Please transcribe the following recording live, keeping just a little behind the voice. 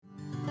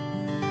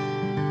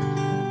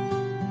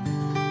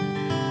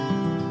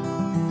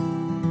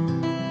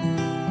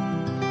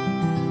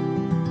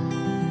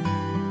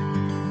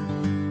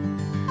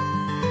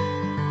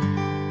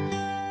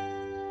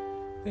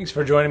Thanks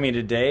for joining me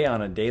today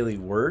on a daily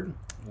word.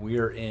 We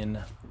are in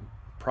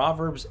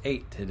Proverbs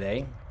 8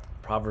 today.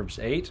 Proverbs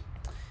 8.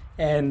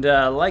 And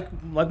like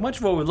much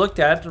of what we looked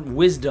at,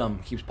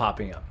 wisdom keeps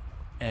popping up.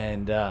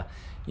 And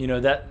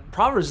that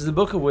Proverbs is the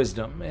book of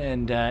wisdom.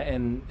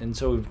 And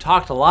so we've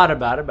talked a lot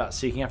about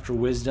seeking after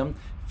wisdom.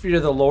 Fear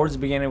of the Lord is the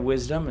beginning of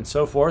wisdom, and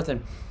so forth.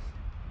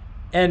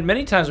 And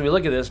many times when we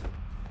look at this,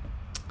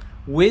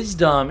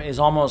 wisdom is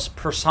almost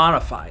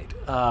personified.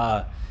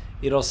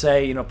 It'll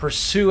say,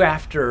 pursue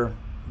after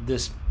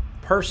this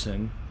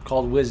person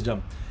called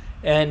wisdom.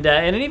 And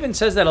it even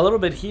says that a little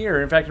bit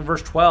here. In fact, in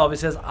verse 12, it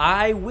says,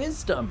 I,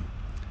 wisdom,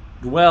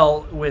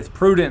 dwell with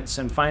prudence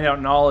and find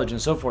out knowledge and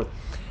so forth.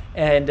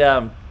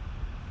 And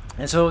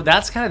so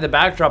that's kind of the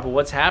backdrop of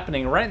what's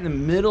happening. Right in the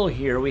middle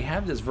here, we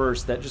have this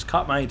verse that just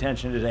caught my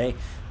attention today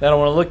that I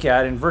want to look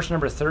at. In verse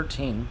number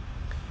 13,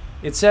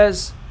 it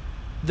says,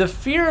 the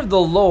fear of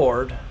the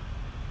Lord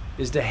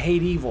is to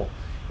hate evil.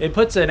 It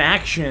puts an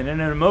action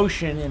and an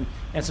emotion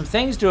and some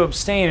things to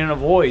abstain and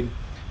avoid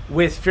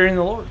with fearing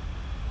the Lord.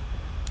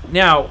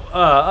 Now,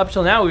 up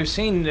till now, we've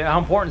seen how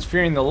important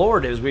fearing the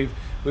Lord is. We've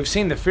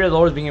seen the fear of the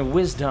Lord as beginning of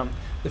wisdom,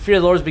 the fear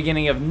of the Lord is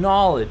beginning of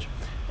knowledge,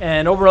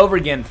 and over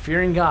again,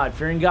 fearing God.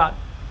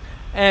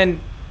 And,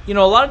 a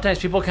lot of times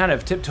people kind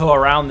of tiptoe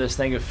around this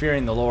thing of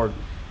fearing the Lord.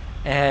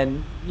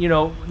 And,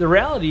 the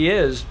reality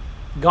is,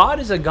 God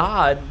is a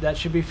God that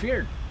should be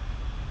feared.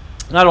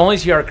 Not only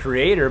is he our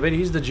creator, but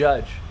he's the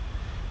judge.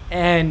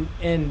 And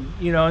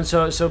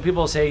so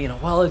people say,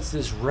 well, it's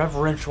this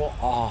reverential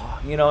awe,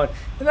 and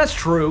that's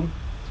true.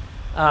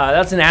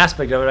 That's an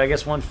aspect of it, I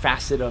guess, one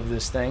facet of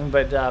this thing.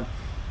 But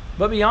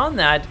beyond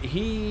that,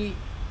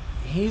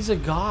 he's a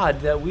God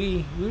that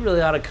we really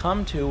ought to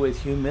come to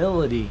with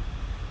humility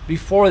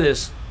before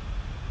this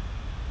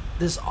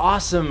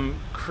awesome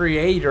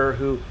creator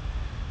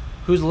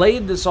who's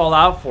laid this all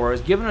out for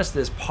us, given us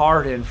this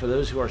pardon for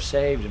those who are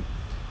saved.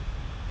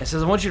 And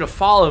says, I want you to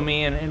follow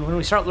me. And when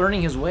we start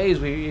learning his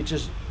ways,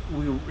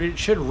 it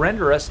should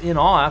render us in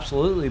awe,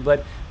 absolutely.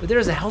 But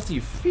there's a healthy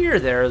fear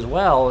there as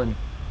well. And,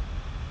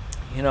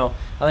 I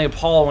think of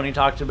Paul when he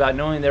talked about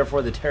knowing,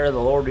 therefore, the terror of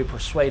the Lord, we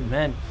persuade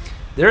men.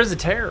 There is a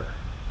terror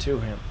to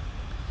him.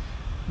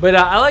 But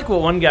I like what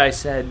one guy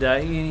said.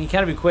 He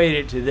kind of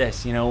equated it to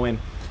this. When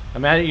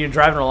you're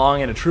driving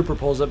along and a trooper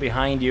pulls up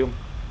behind you,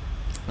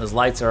 his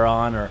lights are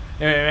on, or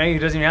he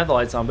doesn't even have the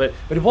lights on, but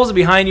he pulls it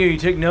behind you, you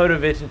take note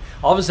of it, and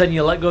all of a sudden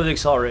you let go of the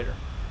accelerator,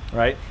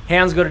 right?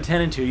 Hands go to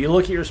 10 and 2. You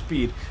look at your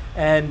speed,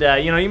 and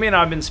you may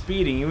not have been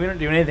speeding, you may not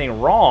do anything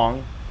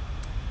wrong,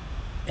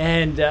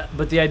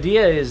 but the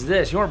idea is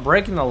this: you weren't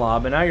breaking the law,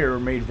 but now you're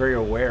made very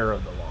aware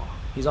of the law.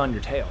 He's on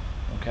your tail,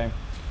 okay?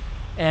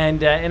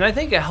 And I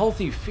think a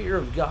healthy fear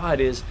of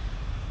God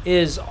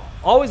is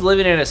always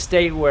living in a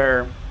state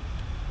where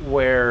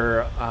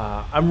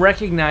I'm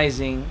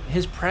recognizing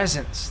his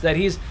presence, that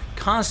he's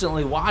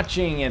constantly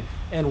watching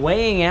and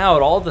weighing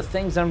out all the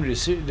things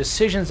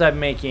decisions I'm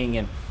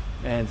making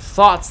and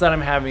thoughts that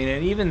I'm having,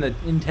 and even the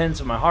intents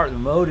of my heart, the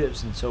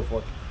motives and so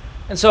forth.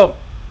 And so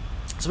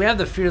we have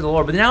the fear of the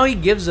Lord, but now he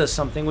gives us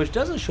something which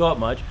doesn't show up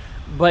much,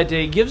 but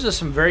he gives us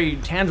some very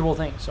tangible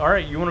things. All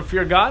right, you want to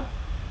fear God?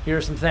 Here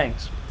are some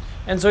things.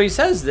 And so he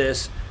says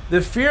this: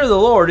 the fear of the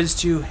Lord is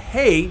to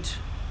hate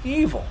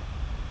evil.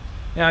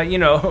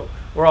 Now,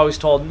 we're always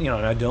told,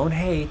 now don't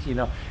hate,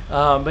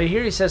 but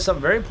here he says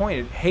something very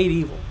pointed: hate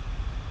evil.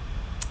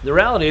 The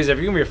reality is, if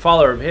you're going to be a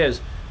follower of his,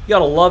 you got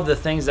to love the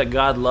things that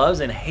God loves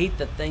and hate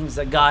the things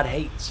that God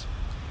hates.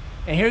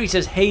 And here he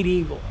says hate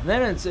evil. And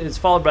then it's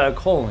followed by a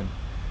colon.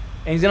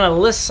 And he's going to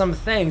list some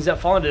things that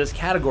fall into this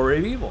category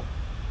of evil.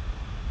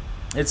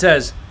 It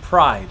says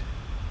pride.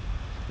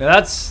 Now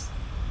that's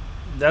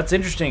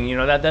interesting.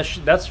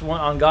 That's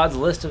one on God's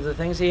list of the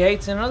things he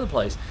hates in another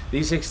place.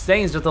 These 6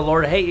 things that the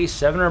Lord hates,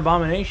 7 are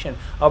abomination.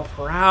 A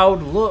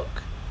proud look.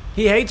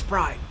 He hates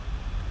pride.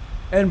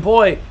 And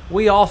boy,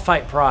 we all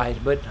fight pride,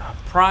 but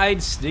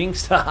pride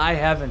stinks to high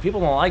heaven. People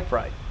don't like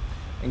pride.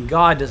 And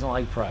God doesn't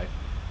like pride.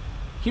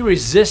 He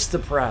resists the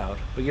proud,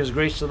 but gives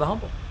grace to the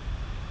humble.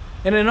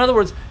 And in other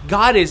words,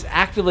 God is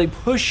actively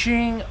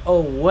pushing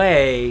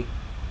away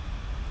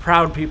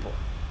proud people.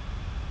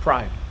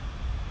 Pride.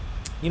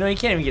 You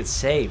can't even get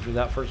saved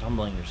without first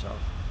humbling yourself.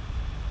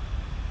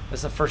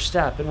 That's the first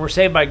step. And we're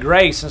saved by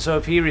grace. And so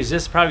if he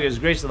resists pride, he gives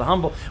grace to the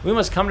humble, we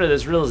must come to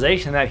this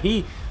realization that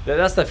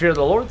that's the fear of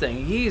the Lord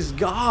thing. He's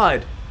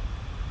God.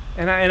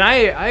 And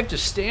I have to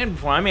stand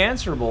before him. I'm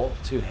answerable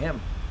to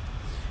him.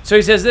 So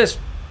he says this: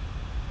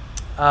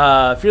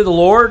 fear of the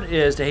Lord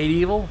is to hate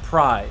evil,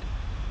 pride,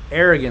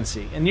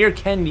 arrogancy, and near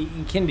kin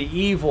to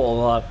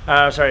evil,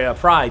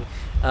 pride.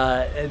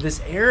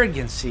 This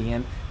arrogancy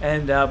and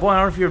boy, I don't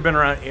know if you've ever been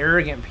around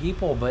arrogant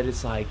people, but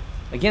it's like,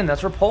 again,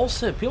 that's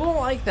repulsive. People don't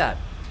like that.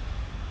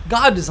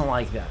 God doesn't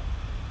like that.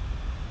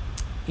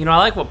 I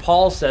like what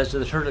Paul says to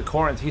the church at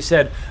Corinth. He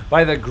said,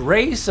 by the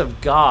grace of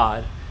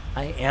God,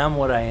 I am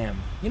what I am.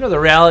 The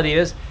reality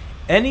is,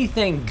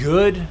 anything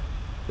good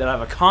that I've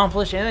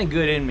accomplished, anything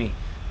good in me,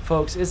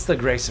 folks, it's the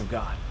grace of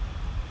God.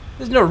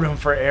 There's no room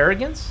for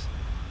arrogance.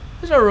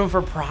 There's no room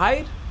for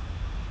pride.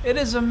 It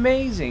is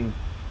amazing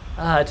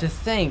to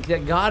think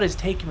that God has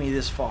taken me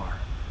this far,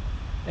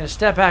 and to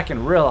step back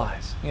and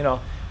realize,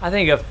 I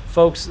think of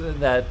folks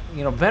that,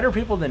 better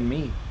people than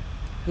me,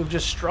 who've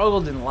just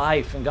struggled in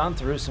life and gone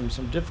through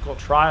some difficult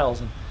trials,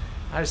 and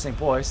I just think,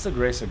 boy, it's the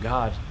grace of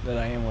God that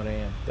I am what I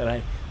am,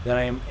 that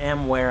I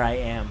am where I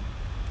am,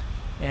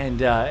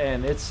 and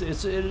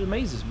it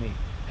amazes me.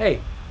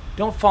 Hey,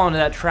 don't fall into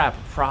that trap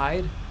of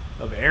pride,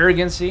 of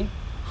arrogancy.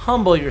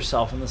 Humble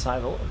yourself in the sight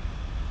of the Lord.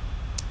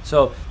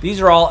 So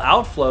these are all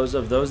outflows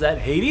of those that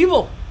hate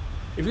evil.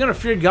 If you're going to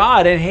fear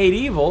God and hate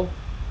evil,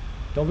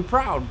 don't be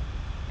proud.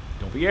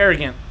 Don't be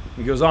arrogant.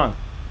 He goes on.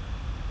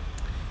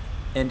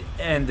 And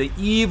the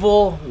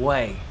evil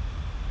way.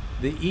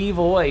 The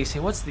evil way. You say,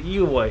 what's the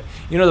evil way?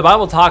 The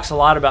Bible talks a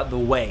lot about the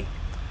way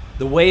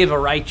of a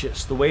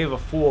righteous, the way of a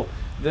fool.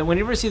 Then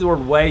whenever you see the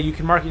word way, you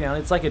can mark it down.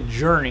 It's like a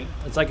journey.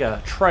 It's like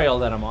a trail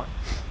that I'm on.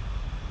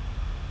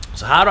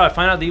 So how do I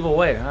find out the evil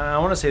way? I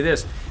want to say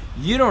this.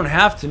 You don't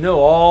have to know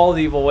all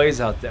the evil ways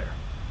out there.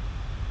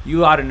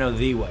 You ought to know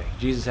the way.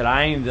 Jesus said,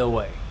 I am the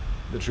way,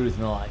 the truth,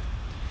 and the life.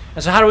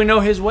 And so how do we know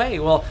his way?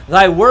 Well,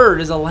 thy word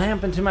is a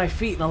lamp unto my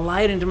feet and a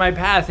light unto my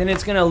path, and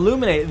it's going to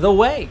illuminate the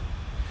way.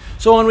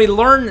 So when we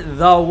learn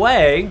the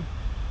way,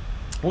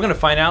 we're going to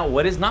find out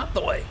what is not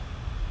the way.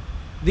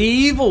 The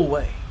evil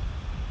way.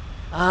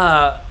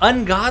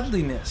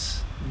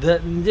 Ungodliness.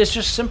 It's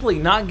just simply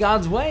not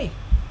God's way.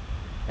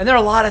 And there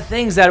are a lot of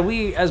things that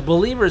we as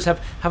believers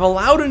have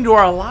allowed into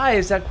our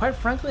lives that, quite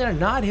frankly, are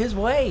not his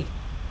way.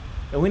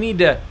 And we need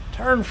to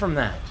turn from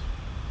that.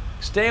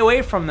 Stay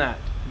away from that.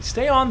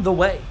 Stay on the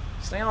way.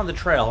 Stay on the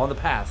trail, on the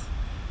path.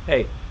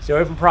 Hey, stay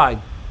away from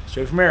pride.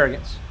 Stay away from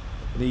arrogance.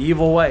 The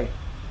evil way.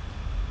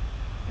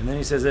 And then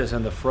he says this,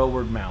 and the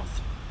froward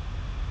mouth.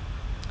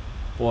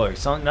 Boy,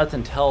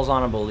 nothing tells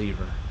on a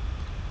believer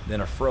than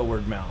a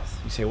froward mouth.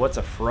 You say, what's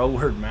a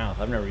froward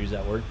mouth? I've never used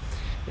that word.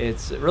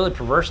 It's really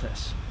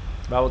perverseness.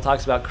 The Bible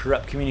talks about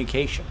corrupt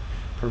communication,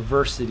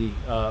 perversity,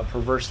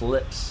 perverse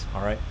lips.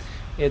 All right,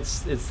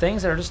 it's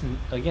things that are just,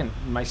 again,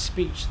 my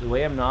speech, the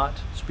way I'm not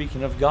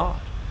speaking of God.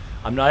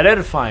 I'm not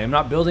edifying. I'm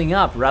not building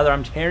up. Rather,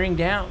 I'm tearing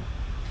down.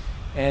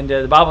 And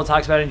the Bible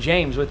talks about in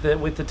James with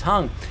the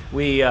tongue,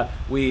 we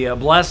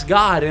bless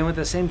God, and with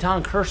the same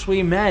tongue curse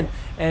we men.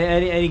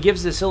 And he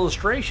gives this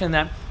illustration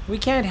that we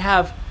can't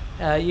have.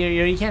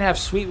 You can't have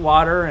sweet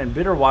water and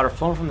bitter water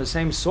flowing from the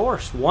same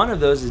source. One of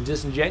those is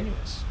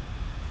disingenuous.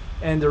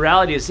 And the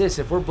reality is this: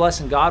 if we're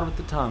blessing God with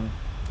the tongue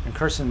and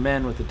cursing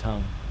men with the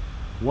tongue,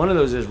 one of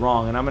those is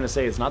wrong. And I'm going to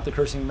say it's not the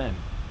cursing men,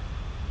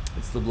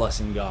 it's the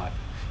blessing God.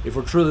 If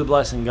we're truly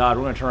blessing God,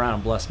 we're going to turn around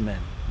and bless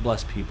men,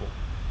 bless people.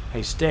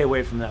 Hey, stay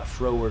away from that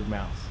froward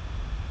mouth.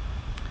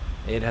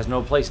 It has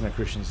no place in a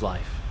Christian's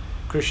life.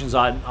 Christians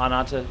ought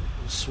not to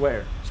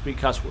swear, speak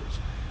cuss words.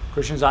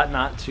 Christians ought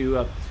not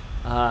to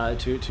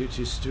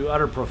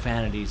utter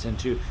profanities and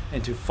to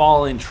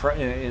fall in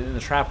the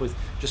trap with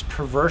just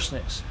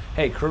perverseness.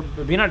 Hey,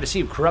 be not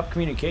deceived. Corrupt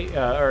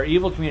or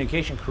evil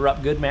communication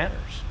corrupt good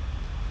manners,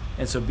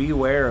 and so be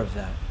aware of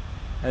that.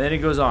 And then he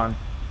goes on.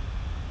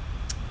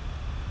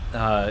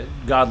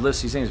 God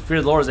lists these things. Fear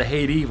of the Lord is to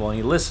hate evil, and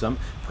he lists them: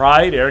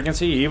 pride,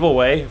 arrogancy, evil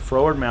way,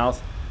 froward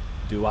mouth.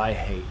 Do I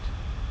hate?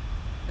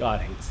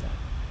 God hates that,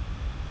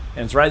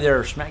 and it's right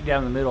there, smack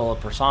down in the middle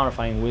of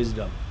personifying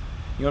wisdom.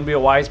 You want to be a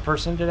wise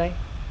person today?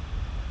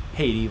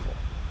 Hate evil.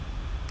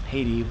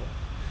 Hate evil.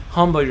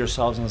 Humble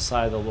yourselves on the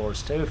side of the Lord.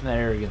 Stay away from that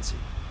arrogancy.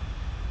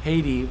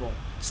 Hate evil.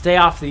 Stay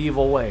off the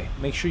evil way.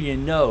 Make sure you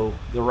know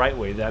the right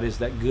way. That is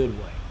that good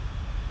way.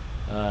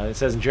 It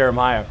says in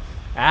Jeremiah,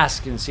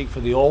 ask and seek for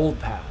the old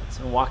paths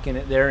and walk in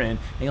it therein,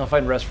 and you'll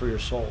find rest for your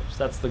souls.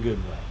 That's the good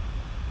way,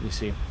 you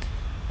see.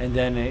 And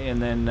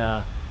then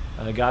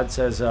God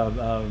says,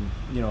 and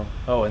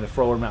the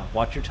froward mouth.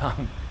 Watch your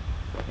tongue.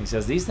 And he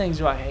says, these things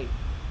do I hate.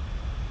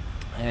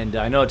 And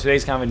I know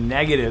today's kind of a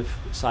negative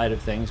side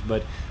of things,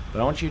 but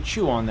I want you to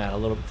chew on that a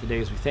little bit today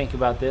as we think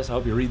about this. I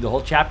hope you read the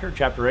whole chapter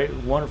 8,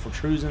 wonderful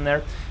truths in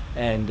there,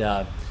 and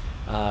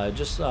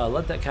just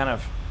let that kind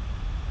of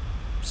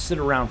sit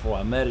around for a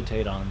while,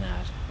 meditate on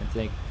that, and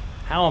think,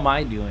 how am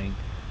I doing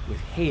with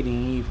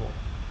hating evil?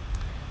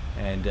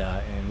 And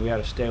we ought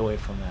to stay away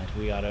from that.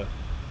 We ought to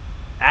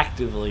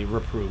actively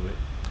reprove it.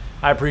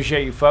 I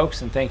appreciate you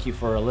folks, and thank you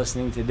for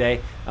listening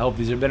today. I hope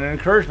these have been an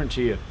encouragement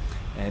to you.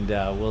 And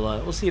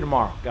we'll see you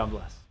tomorrow. God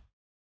bless.